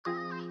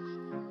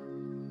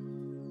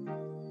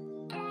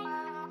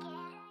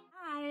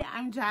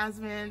I'm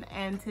Jasmine,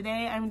 and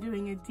today I'm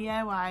doing a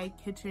DIY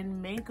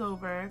kitchen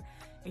makeover,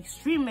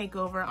 extreme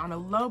makeover on a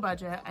low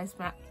budget. I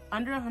spent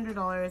under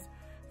 $100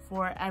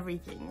 for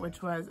everything,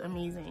 which was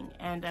amazing.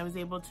 And I was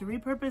able to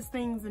repurpose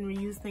things and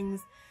reuse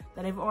things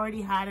that I've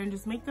already had and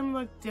just make them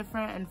look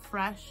different and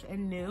fresh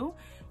and new,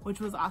 which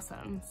was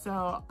awesome.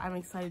 So I'm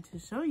excited to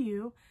show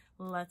you.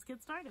 Let's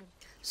get started.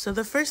 So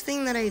the first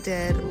thing that I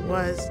did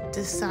was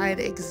decide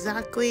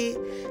exactly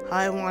how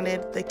I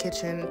wanted the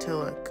kitchen to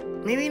look.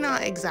 Maybe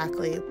not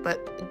exactly,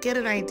 but get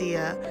an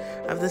idea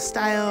of the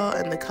style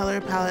and the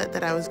color palette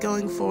that I was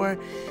going for.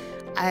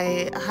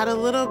 I had a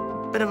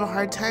little bit of a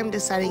hard time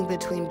deciding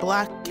between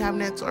black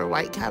cabinets or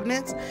white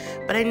cabinets,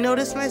 but I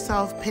noticed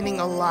myself pinning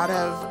a lot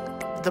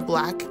of the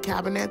black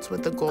cabinets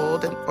with the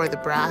gold or the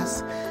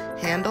brass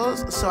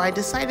handles, so I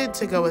decided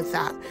to go with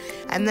that,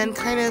 and then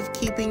kind of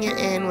keeping it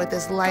in with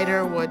this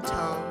lighter wood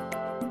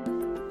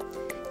tone.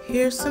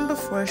 Here's some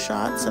before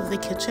shots of the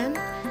kitchen.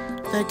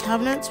 The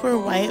cabinets were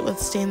white with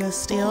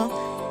stainless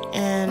steel,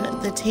 and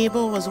the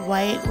table was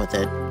white with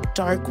a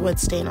dark wood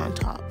stain on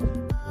top.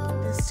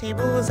 This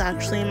table was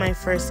actually my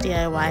first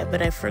DIY,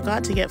 but I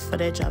forgot to get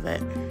footage of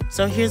it.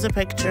 So here's a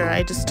picture.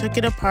 I just took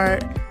it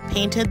apart,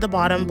 painted the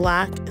bottom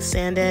black,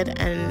 sanded,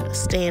 and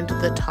stained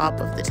the top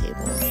of the table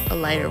a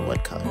lighter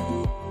wood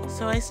color.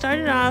 So I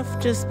started off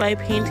just by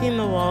painting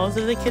the walls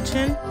of the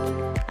kitchen.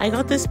 I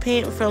got this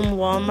paint from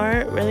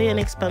Walmart, really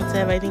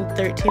inexpensive, I think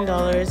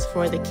 $13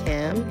 for the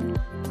can.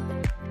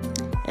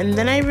 And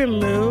then I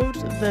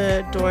removed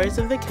the doors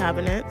of the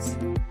cabinets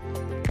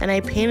and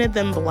I painted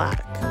them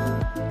black.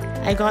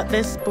 I got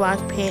this black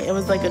paint, it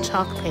was like a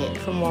chalk paint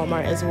from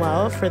Walmart as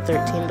well for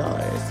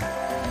 $13.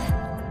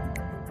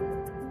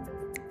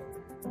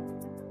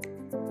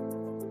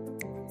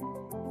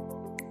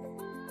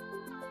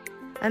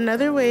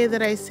 Another way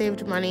that I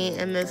saved money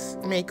in this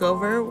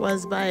makeover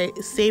was by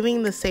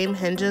saving the same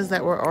hinges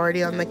that were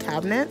already on the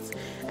cabinets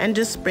and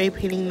just spray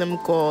painting them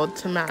gold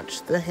to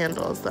match the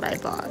handles that I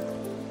bought.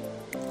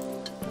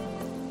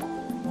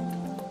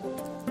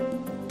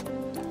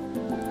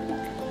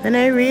 Then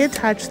I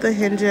reattached the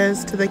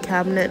hinges to the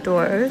cabinet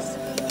doors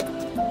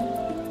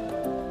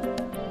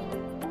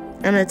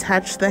and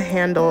attached the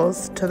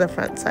handles to the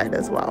front side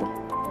as well.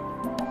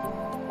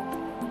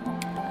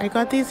 I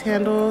got these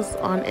handles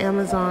on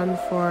Amazon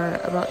for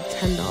about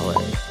 $10.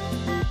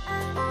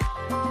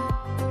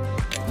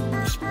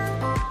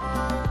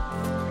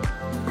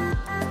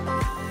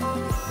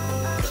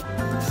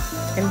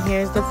 And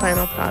here's the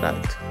final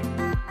product.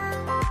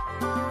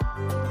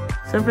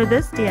 So for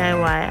this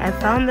DIY, I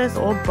found this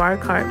old bar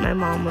cart my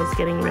mom was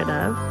getting rid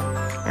of,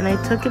 and I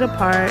took it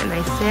apart and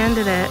I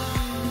sanded it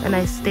and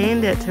I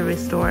stained it to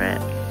restore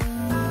it.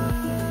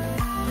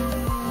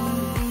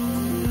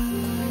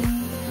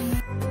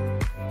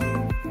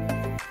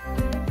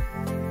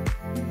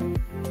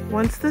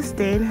 Once the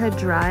stain had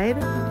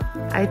dried,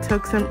 I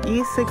took some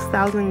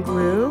E6000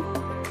 glue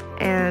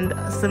and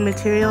some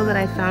material that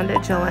I found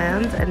at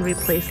Joann's and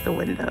replaced the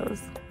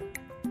windows.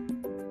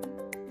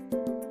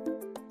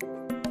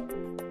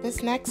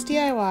 This next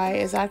DIY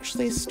is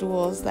actually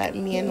stools that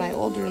me and my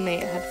old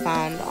roommate had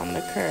found on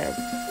the curb.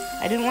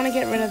 I didn't want to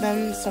get rid of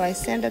them, so I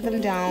sanded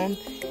them down,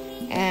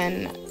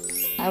 and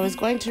I was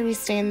going to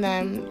restain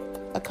them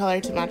a color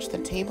to match the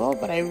table,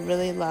 but I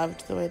really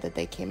loved the way that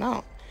they came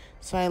out,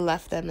 so I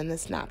left them in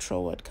this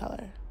natural wood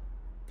color.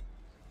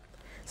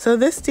 So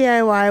this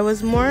DIY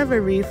was more of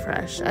a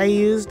refresh. I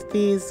used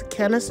these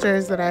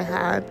canisters that I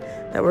had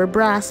that were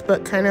brass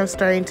but kind of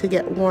starting to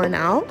get worn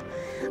out.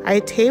 I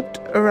taped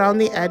around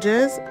the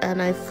edges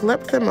and I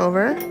flipped them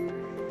over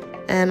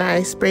and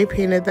I spray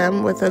painted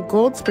them with a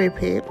gold spray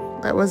paint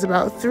that was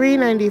about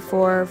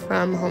 $3.94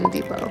 from Home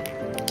Depot.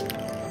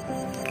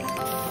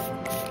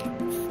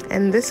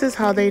 And this is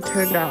how they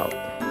turned out.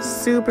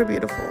 Super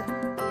beautiful.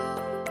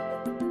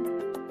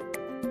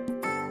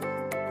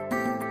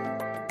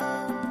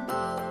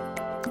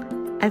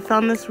 I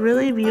found this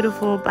really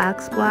beautiful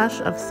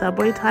backsplash of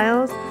subway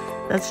tiles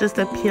that's just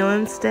a peel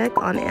and stick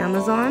on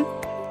Amazon,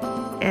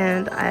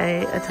 and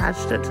I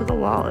attached it to the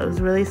wall. It was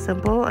really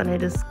simple, and I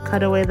just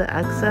cut away the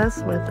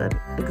excess with an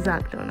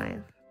X-Acto knife.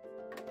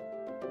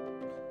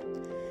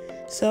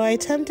 So I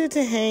attempted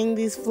to hang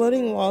these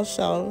floating wall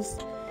shelves,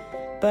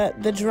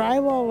 but the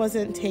drywall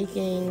wasn't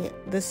taking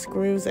the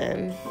screws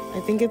in. I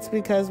think it's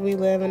because we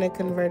live in a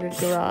converted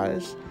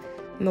garage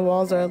and the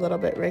walls are a little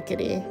bit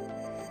rickety.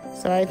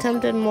 So I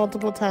attempted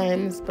multiple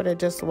times, but it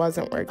just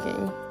wasn't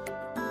working.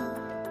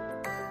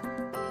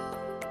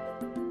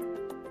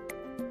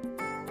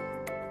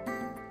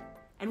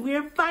 And we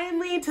are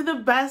finally to the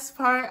best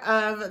part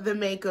of the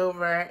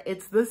makeover.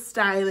 It's the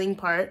styling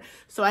part.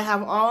 So I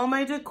have all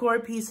my decor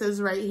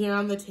pieces right here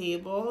on the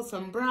table.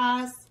 Some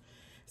brass,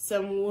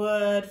 some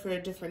wood for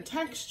a different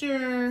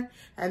texture,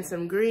 and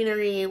some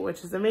greenery,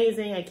 which is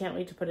amazing. I can't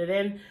wait to put it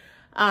in.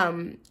 A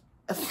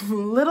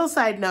little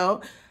side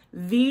note.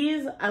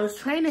 I was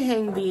trying to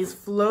hang these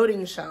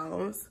floating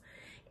shelves,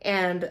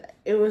 and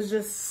it was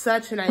just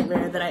such a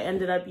nightmare that I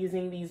ended up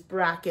using these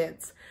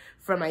brackets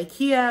from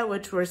IKEA,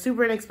 which were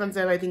super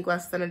inexpensive, I think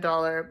less than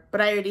 $1,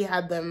 but I already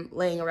had them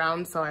laying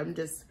around, so I'm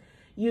just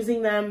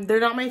using them. They're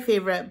not my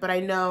favorite, but I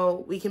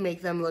know we can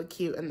make them look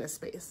cute in this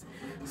space.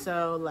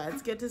 So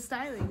let's get to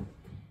styling.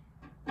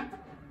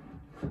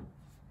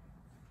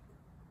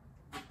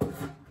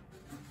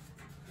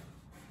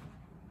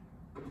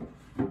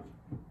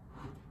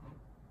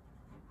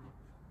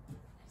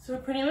 So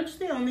pretty much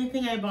the only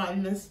thing I bought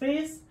in this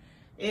space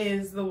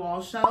is the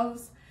wall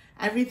shelves.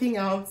 Everything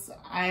else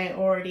I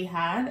already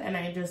had, and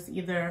I just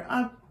either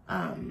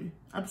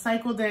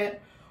upcycled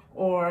it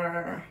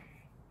or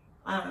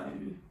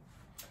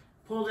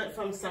pulled it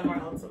from somewhere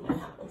else in my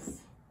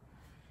house.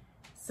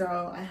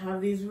 So I have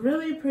these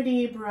really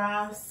pretty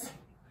brass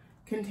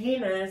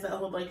containers that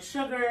hold like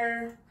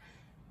sugar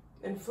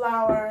and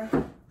flour.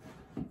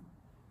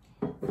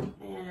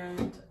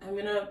 And I'm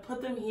gonna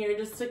put them here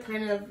just to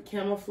kind of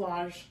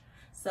camouflage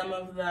some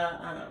of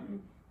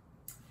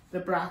the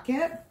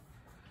bracket.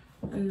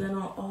 And then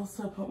I'll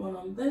also put one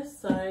on this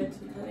side to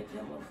kind of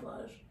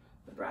camouflage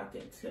the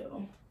bracket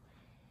too.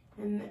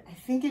 And I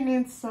think it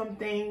needs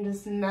something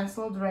just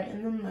nestled right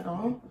in the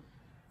middle.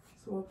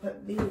 So we'll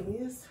put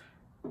these.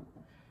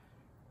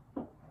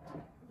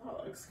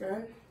 That looks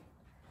good.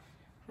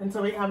 And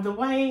so we have the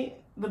white,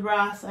 the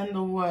brass, and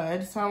the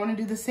wood. So I want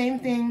to do the same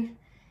thing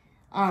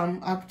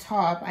up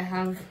top. I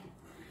have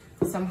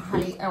some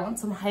height. I want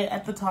some height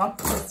at the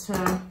top just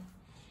to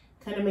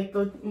kind of make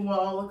the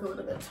wall look a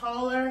little bit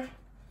taller.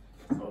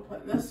 So we'll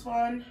put this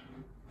one,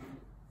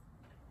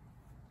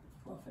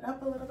 fluff it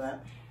up a little bit.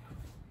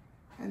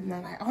 And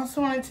then I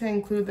also wanted to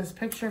include this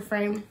picture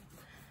frame,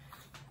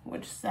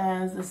 which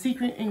says the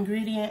secret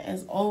ingredient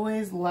is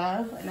always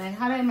love. And I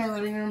had it in my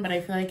living room, but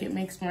I feel like it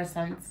makes more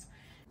sense.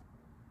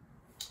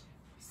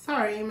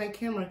 Sorry, my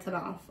camera cut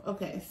off.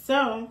 Okay,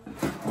 so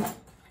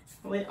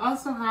we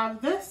also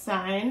have this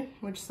sign,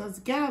 which says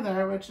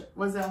gather, which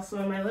was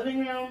also in my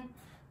living room,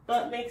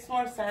 but makes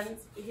more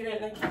sense here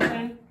in the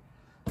kitchen.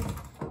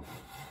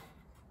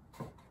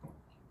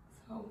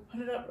 So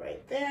put it up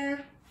right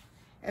there.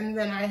 And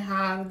then I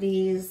have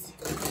these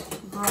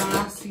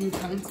brass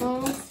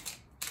utensils,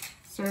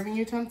 serving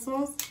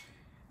utensils.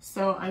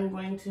 So I'm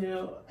going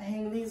to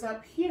hang these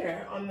up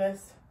here on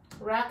this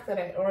rack that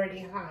I already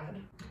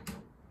had.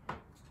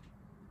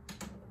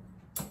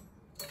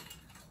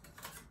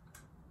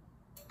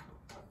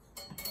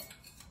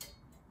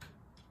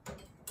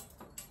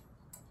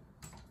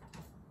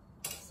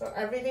 So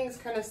everything's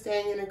kind of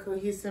staying in a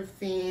cohesive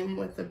theme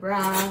with the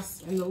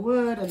brass and the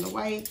wood and the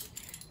white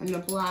and the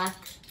black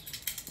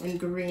and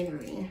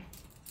greenery.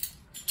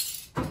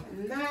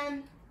 And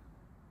then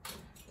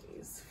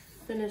these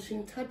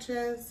finishing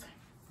touches.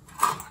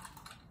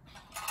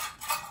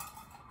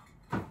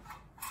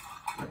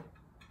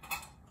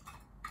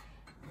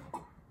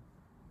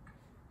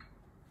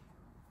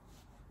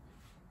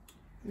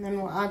 And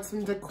then we'll add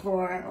some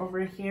decor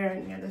over here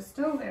near the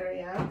stove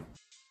area.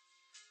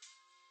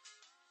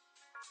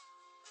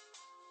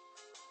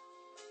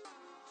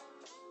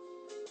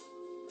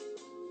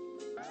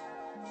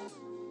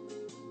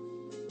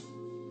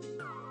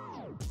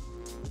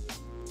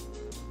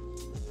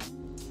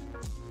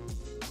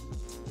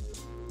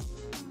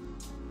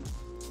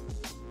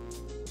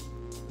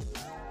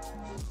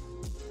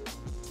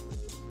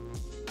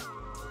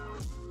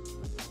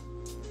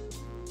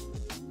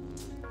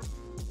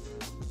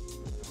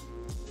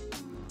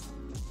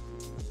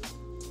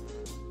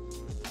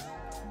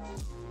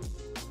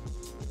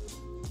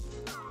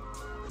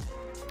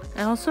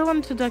 I also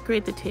wanted to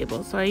decorate the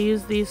table, so I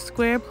used these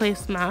square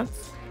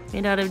placemats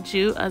made out of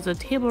jute as a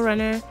table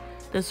runner,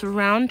 this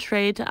round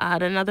tray to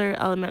add another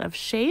element of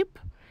shape,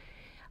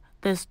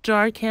 this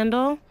jar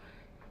candle,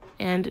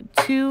 and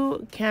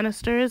 2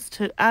 canisters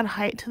to add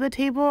height to the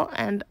table,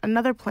 and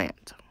another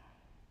plant.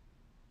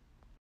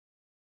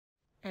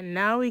 And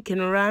now we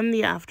can run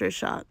the after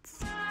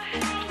shots.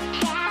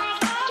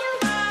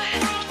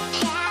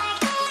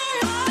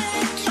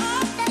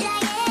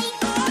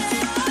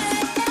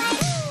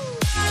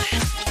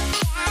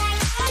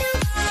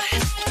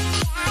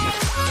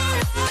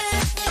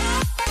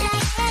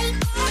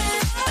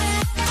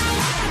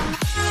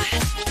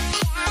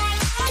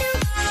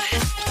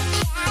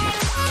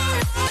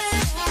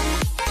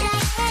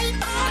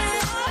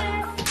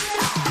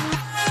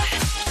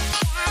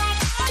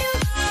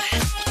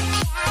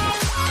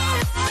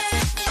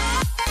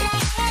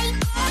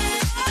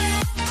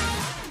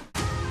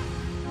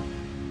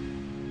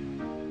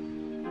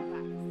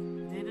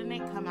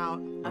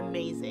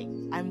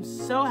 Amazing. I'm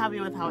so happy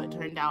with how it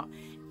turned out.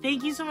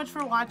 Thank you so much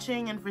for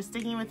watching and for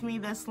sticking with me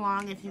this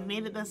long if you've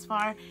made it this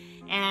far.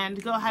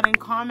 And go ahead and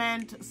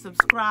comment,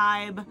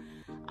 subscribe,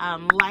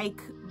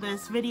 like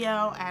this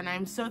video, and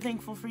I'm so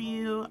thankful for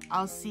you.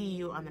 I'll see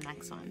you on the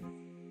next one.